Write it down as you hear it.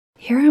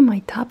Here are my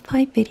top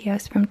 5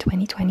 videos from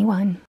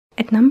 2021.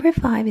 At number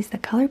 5 is the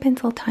color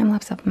pencil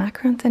time-lapse of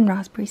macarons and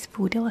raspberries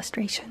food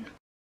illustration.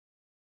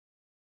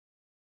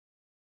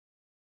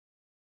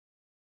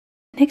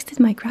 Next is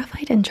my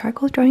graphite and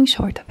charcoal drawing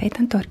short of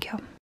Ethan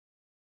Torchio.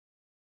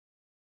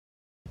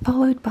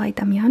 Followed by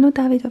Damiano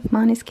David of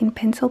Måneskin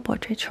pencil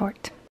portrait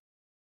short.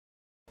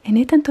 An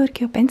Ethan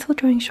Torchio pencil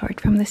drawing short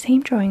from the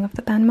same drawing of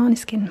the band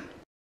Måneskin.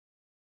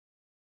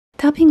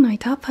 Topping my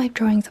top 5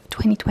 drawings of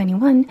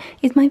 2021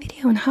 is my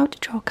video on how to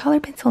draw color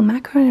pencil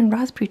macaron and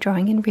raspberry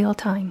drawing in real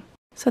time.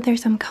 So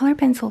there's some color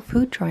pencil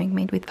food drawing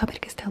made with Faber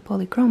Castell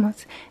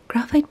Polychromos,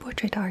 graphite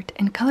portrait art,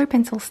 and color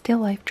pencil still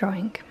life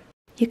drawing.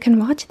 You can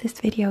watch these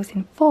videos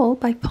in full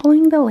by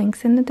following the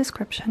links in the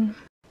description.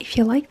 If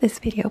you like this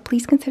video,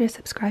 please consider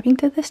subscribing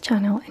to this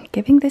channel and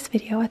giving this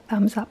video a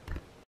thumbs up.